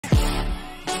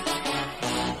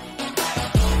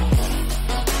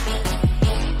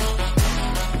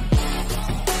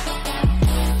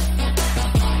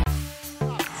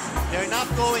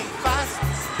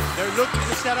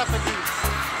sarap at the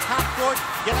half-court.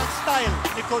 Yan ang style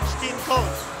ni Coach Team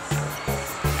Coach.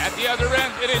 At the other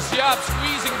end, it is Yap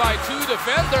squeezing by two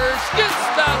defenders. Gets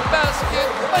that basket.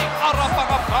 May arap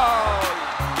ang foul.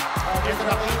 Ito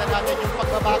nakita natin yung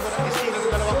pagbabago ng estilo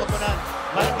ng dalawang koponan.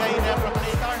 Barangay na from an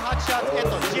 8-hour hot shot.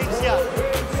 Ito, James Yap.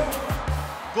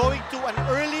 Going to an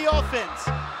early offense.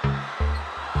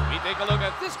 We take a look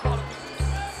at this quality.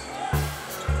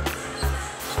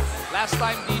 Last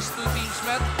time these two teams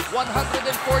met, 140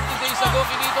 days ago,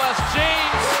 kinito as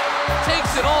James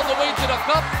takes it all the way to the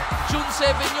cup. June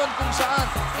 7 yun kung saan.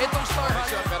 Itong star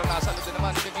shot, pero nasa din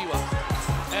naman ni Kadiwa.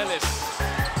 Ellis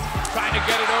trying to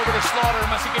get it over to Slaughter.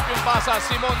 Masikip yung basa.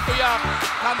 Simon Tuyap.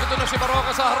 Nandito na si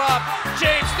Baroka sa harap.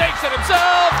 James takes it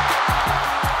himself.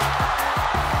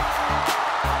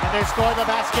 And they score the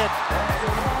basket.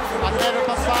 And meron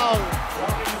pang foul.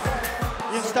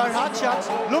 Yung Star Hotshots,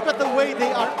 look at the way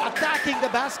they are attacking the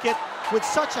basket with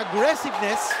such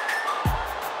aggressiveness.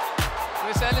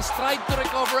 Chris Ellis tried to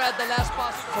recover at the last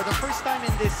pass. For the first time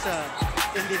in this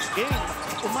game,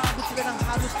 umabot sila ng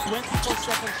halos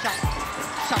 24-second shot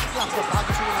clock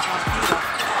bago sila nakakita.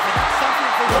 And that's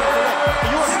something they want to correct.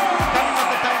 Yun, coming at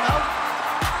the timeout,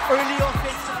 early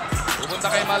offense. Pupunta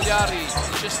kay Malyari.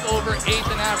 Just over 8.5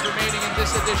 remaining in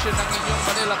this edition ng inyong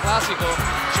Manila Clasico.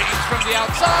 James from the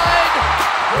outside.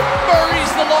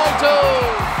 Buries the long toe.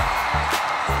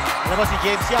 Alam mo si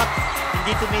James Yap,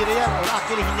 hindi tumira yan, or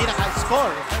actually hindi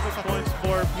naka-score. Points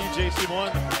for PJ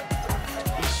Simon.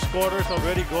 These scorers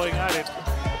already going at it.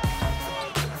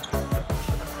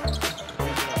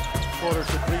 Scorers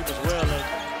supreme as well, and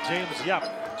James Yap.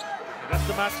 And that's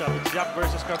the matchup. It's Yap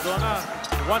versus Cardona.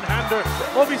 One-hander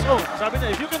of his own. Sabi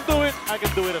niya, if you can do it, I can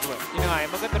do it as well. You know,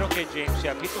 maganda rin kay James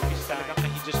Yap. He took his time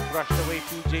and he just brushed away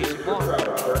PJ Simon.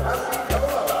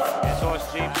 And so as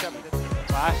James Yap,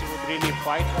 he would really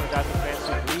fight for that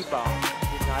offensive rebound.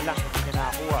 Yun nga lang, hindi niya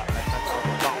nakakuha. That's not out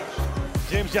of bounds.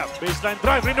 James Yap, baseline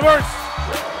drive in reverse.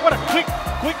 What a quick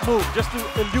move just to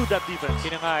elude that defense.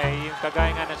 Yun nga yung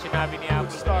kagaya nga na sinabi ni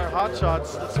Abu. Star hot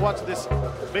shots. Let's watch this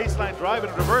baseline drive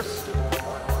in reverse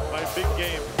by Big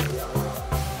Game.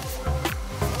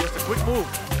 Just a quick move.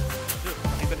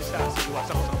 Nakita ni Stas,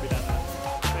 iwasan ko sa kabila na.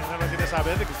 Kaya naman sinasabi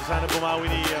natin, gusto sana bumawi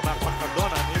ni Mac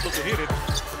Cardona, able to hit it.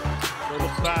 So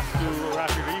look back to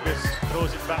Rafi Ribes,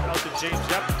 throws it back out to James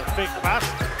Yap. The fake pass,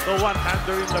 the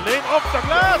one-hander in the lane, off the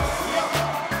glass!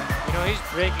 You know, he's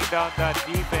breaking down that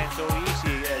defense so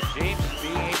easy. James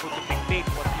being able to dictate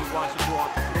what he wants to do on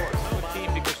the floor. It's a good team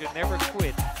because you never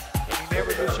quit and you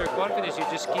never lose your confidence. You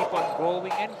just keep on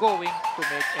going and going to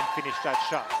make and finish that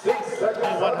shot. Yung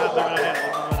one-hander na yan,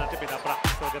 yung naman natin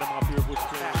pinapractice talaga ng mga purefoods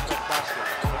players at basket.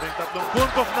 So yung tatlong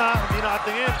puntof na, hindi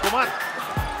nakatingin, kumat.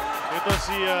 Ito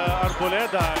si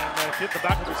Arboleda and hit the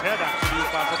back of his head actually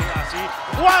yung pasa ni Asi.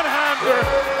 One-hander!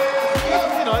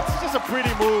 You know, it's just a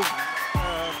pretty move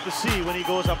to see when he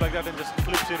goes up like that and just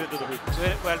flips it into the hoop.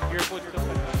 Well, Purefood took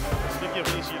it. Speaking of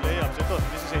easy layups, ito,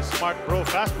 this is a Smart Bro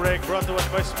fast break brought to us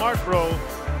by Smart Bro.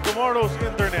 Tomorrow's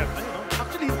internet. You know,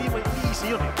 actually, hindi mo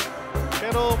easy yun eh.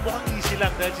 Pero mukhang easy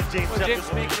lang dahil si James Yap. James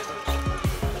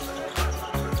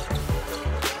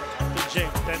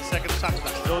James, 10-second shot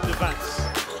clock, no defense.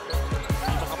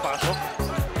 Hindi makapasok.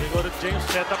 They go to James,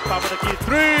 set up, top of the key,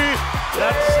 three!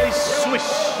 That's a swish.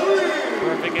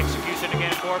 Perfect execution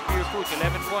again for Purefoods.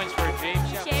 11 points for James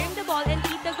Yap. Sharing the ball and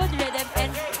keep the good rhythm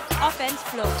and offense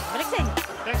flow. Balik sa inyo.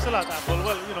 Thanks a lot, Apple.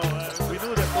 Well, you know, we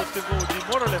knew that Coach Timbo would be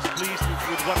more or less pleased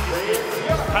with what he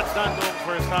had done noong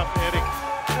first half, Eric.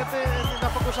 At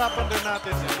napag-usapan din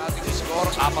natin. Ating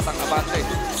score, 4 ang abante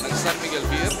ng San Miguel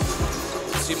Beer.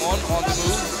 Simon on the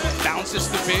move, bounces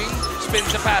to Ping,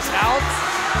 spins the pass out.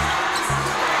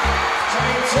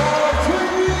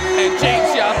 And James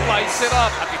Yap lights it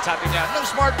up. Hati-hati niya ng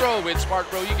Smart Bro. With Smart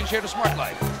Bro, you can share the smart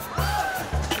life.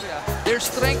 Their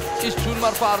strength is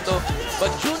Junmar Pardo,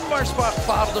 but Junmar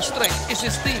Pardo's strength is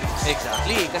his team.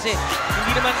 Exactly. Kasi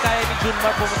hindi naman kaya ni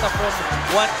Junmar pumunta from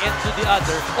one end to the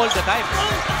other all the time.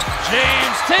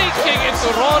 James taking it to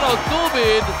Ronald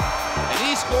Tubid. And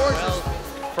he scores. Well,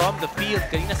 from the field,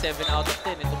 kanina 7 out of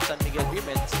 10. Itong San Miguel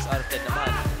Women, 6 out of 10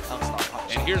 naman ang Star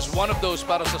Hawks. And here's one of those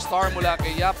para sa star mula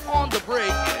kay Yap on the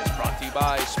break. And it's brought to you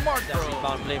by Smart Bro.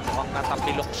 Rebound play, mukhang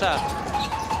natapilok siya.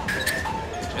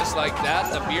 Just like that,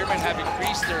 the Beermen have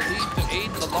increased their lead to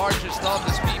 8, the largest of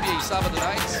this PBA Sabado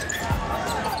nights.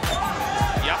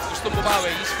 Yap gustong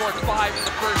bumawi. He scored 5 in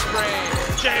the first break.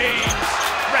 James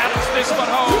rattles this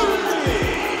one home.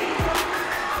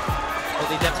 Well,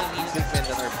 they definitely need big men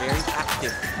that are very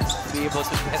active to be able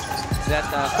to get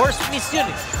that force miss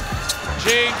unit.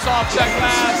 James off that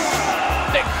glass.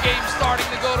 Big game starting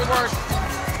to go to work.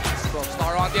 12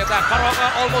 star on the attack. Baroka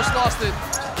almost lost it.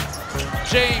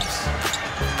 James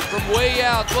from way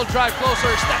out will drive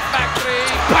closer. Step back three.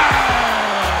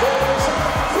 Bang!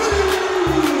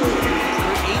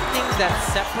 Creating that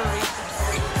separation.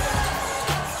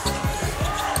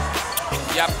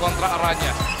 Yap kontra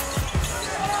Aranya.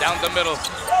 Down the middle.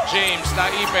 James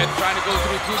naipit, trying to go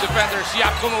through two defenders.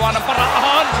 Yap gumawa ng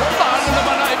paraan. Paano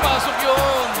naman na ipasok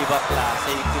yun? Iba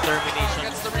klase, determination.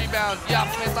 Gets the rebound. Yap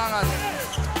may tangan.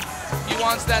 He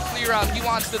wants that clear out. He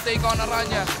wants to take on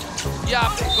Aranya.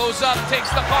 Yap goes up,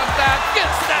 takes the contact,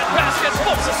 gets that basket.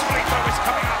 Moses free throw is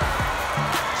coming up.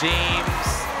 James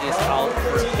is out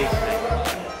for big night.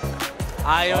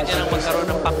 Ayaw niya nang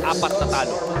magkaroon ng pang-apat na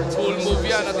talo. Cool move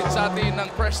yan natin sa atin ng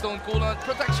Prestone Coolant.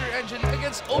 Protects your engine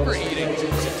against overheating.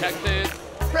 Protected.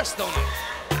 Prestone.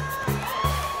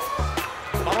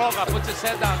 Baroka puts his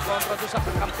head down kontra doon sa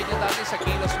kakampi niya dati sa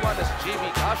Gilas 1 as JB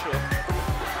Casio.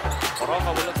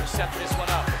 Baroka will look to set this one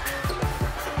up.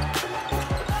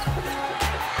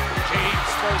 James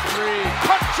for three.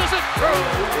 Punches it through.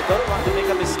 You don't want to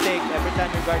make a mistake every time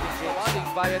you're guarding James.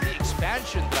 Via the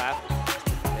expansion draft.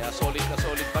 Kaya solid na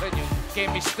solid pa rin yung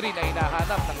chemistry na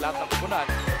hinahanap ng lahat ng punan.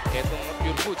 Itong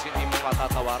purefoods, hindi mo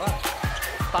matatawaran.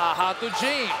 Taha to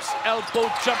James. Elbow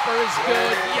jumper is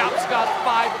good. Yap's got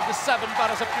 5 of the 7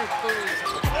 para sa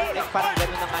purefoods. Parang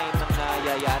gano'n na ngayon ang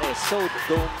nangyayari. So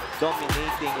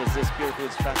dominating is this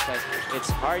purefoods franchise.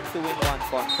 It's hard to win one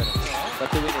conference.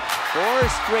 But to win it 4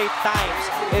 straight times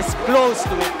is close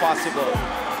to impossible.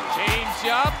 James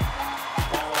Yap.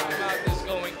 Is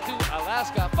going to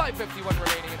Alaska. 5:51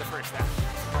 remaining in the first half.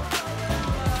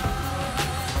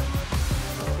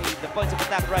 The points of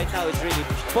attack right now is really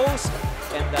post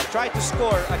and try to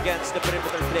score against the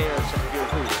perimeter players of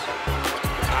purefoods.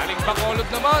 Aling Bacolod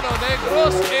naman,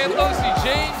 Negros. Ito si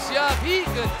James Yap. He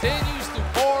continues to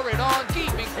pour it on,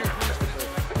 keeping purefoods.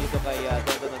 Dito kay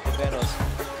Dodo ng Tiberos.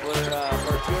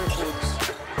 For purefoods,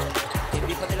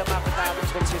 hindi pa nila makita ang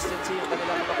consistency yung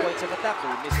kanilang mga points of attack.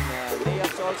 We're missing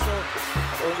layups also.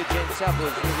 Only James Yap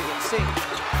was really in sync.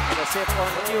 And a sip on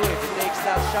you if he takes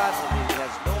that shot. And he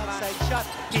has no Side shot.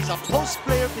 He's a post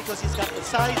player because he's got the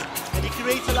size and he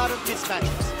creates a lot of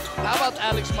mismatches. How about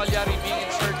Alex Malyari being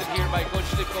inserted here by Coach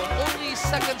Licon? Only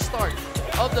second start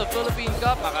of the Philippine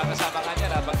Cup. Makakasama nga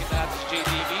niya, nabanggit na natin si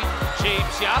JDB.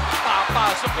 James Yap,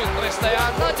 papasok yung tres na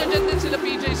yan. Nandiyan din sila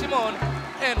PJ Simon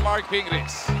and Mark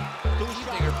Pingris.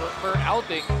 Two-shooter per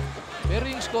outing. Pero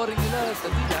yung scoring nila,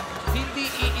 hindi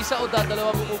iisa o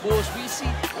dalawa bumubuhos. We see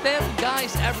 10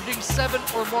 guys averaging 7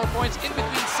 or more points in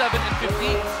between 7 and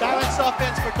 15. Balanced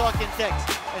offense for Talking Text.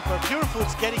 And for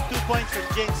purefoods, getting 2 points from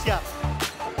James Yap.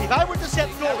 If I were to set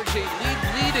goals,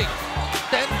 leading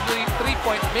 10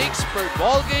 3-point makes per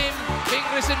ball game.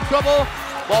 Pingris in trouble.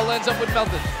 Ball ends up with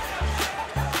Melton.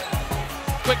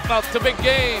 Quick mouth to big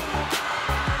game.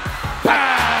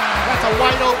 Bang! that's a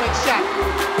wide open shot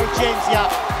for James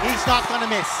Yap. He's not gonna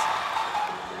miss.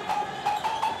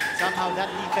 Somehow that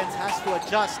defense has to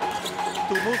adjust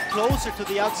to move closer to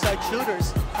the outside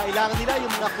shooters. Kailangan nila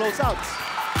yung mga closeouts.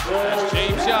 As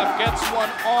James Yap gets one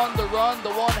on the run,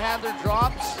 the one-hander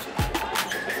drops.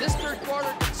 This third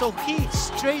quarter. So he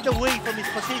strayed away from his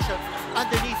position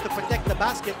underneath to protect the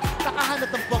basket. Nakahanap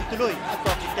ng buwang tuloy at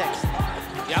Talking Text.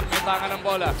 Yap, may tangan ng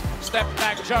bola. Step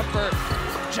back jumper.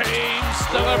 James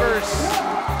delivers.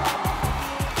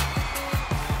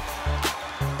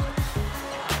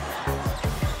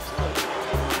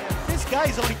 This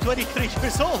guy is only 23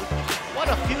 years old.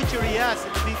 What a future he has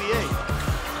in the PBA.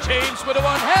 James with a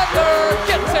one-hander.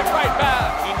 Gets it right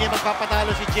back. Hindi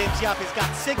magpapatalo si James Yap. He's got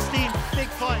 16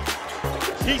 big points.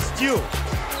 He's due.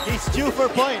 He's due for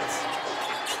points.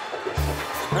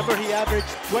 Remember, he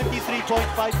averaged 23.5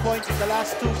 points in the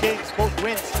last 2 games, both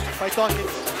wins by Talking.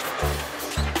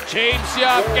 James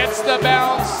Yap gets the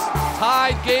bounce.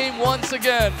 Tied game once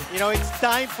again. You know, it's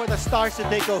time for the stars to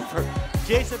take over.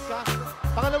 Jason Castro.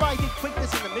 Pangalawa, I think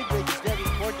quickness in the mid-range is very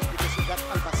important because you've got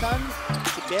Albasan,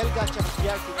 si Belga, at si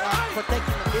Biarkin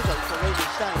protecting the middle for Raven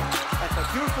Stein. And for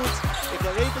purefoods, if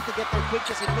they're able to get their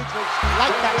quickness in mid-range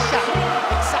like that shot,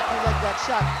 exactly like that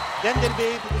shot, then they'll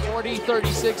be able to get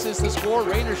 40-36 is the score.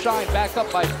 Rainer Shine back up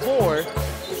by 4.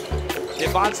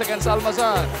 Advance against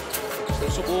Almazan.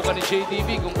 Subukan ni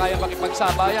JDB kung kaya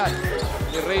makipagsabayan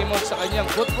ni Raymond sa kanyang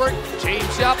footwork.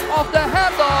 James Yap off the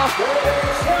handoff.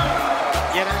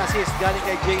 Yan ang assist galing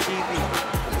kay JDB.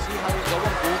 See how yung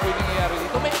gawang buboy nangyayari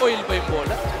dito. May oil ba yung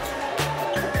bola?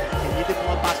 Hindi din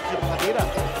pumapasok yung mga tira.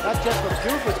 Not just from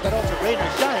purefoods, but also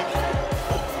Rainer Shine.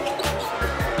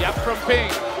 Yap from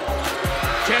Ping.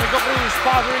 Jericho Cruz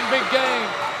bothering big game.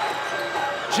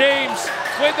 James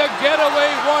with a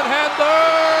getaway one-hander.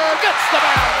 Gets the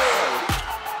bounce.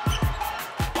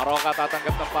 Roca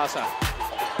tatanggap ng pasa.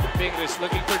 Fingers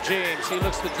looking for James. He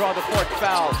looks to draw the fourth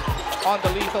foul on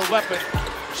the lethal weapon.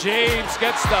 James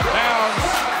gets the bounce.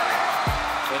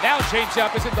 And now James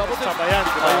Yap is in double digits. Sabayan,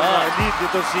 diba yung lead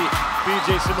dito si PJ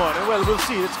Simon. And well, we'll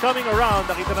see. It's coming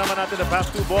around. Nakita naman natin the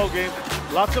past 2 ball game.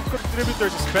 Lots of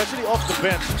contributors, especially off the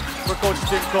bench for Coach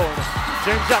Tim Cone.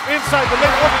 James Yap inside the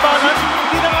lane of balance.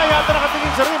 Hindi na nga yata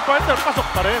nakatingin sa rim. Partner, pasok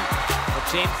pa rin.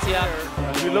 James Yap.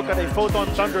 As we look at a Photon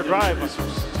Thunder drive.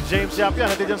 James Yap yan.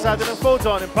 Hatid yan sa atin ng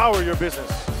Photon. Empower your business.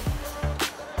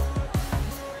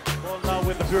 Ball now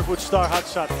with the Purefoods star hot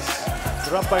shots.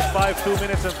 They're up by 5, 2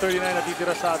 minutes and 39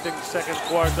 natitira sa ating second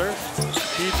quarter.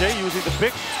 PJ using the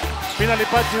pick.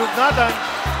 Pinalipad si Hugnatan.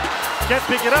 Can't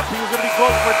pick it up. He was going to be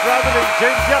called for traveling.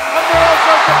 James Yap under all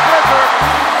sorts of pressure.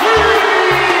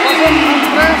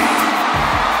 Press.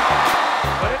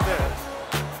 Right there.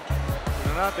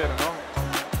 Tignan natin, no?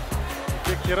 He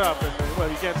picked it up and well,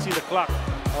 you can't see the clock.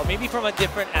 Or maybe from a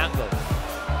different angle.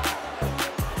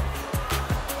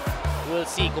 We'll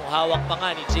see kung hawak pa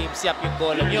nga ni James Yap yung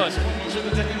golang yun.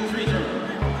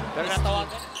 Pero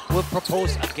natawagan, will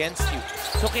propose against you.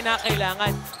 So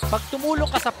kinakailangan, pag tumulong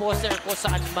ka sa poster ko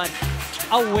saan man,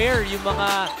 aware yung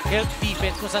mga help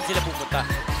defense kung saan sila pupunta.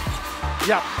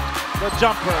 Yap, the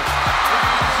jumper.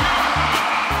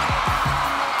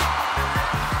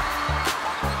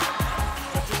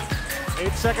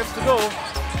 Eight seconds to go.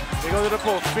 They go to the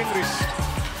post. Fingris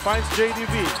finds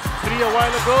JDB. 3 a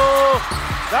while ago.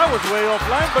 That was way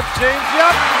offline, but James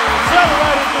Yap fell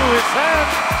right into his hands.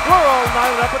 We're all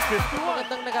lined up at 51.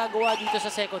 Magandang nagagawa dito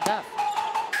sa second half.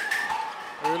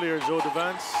 Earlier, Joe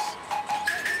Devance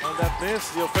on that miss.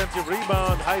 The offensive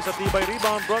rebound. High sa tibay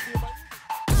rebound brought to you by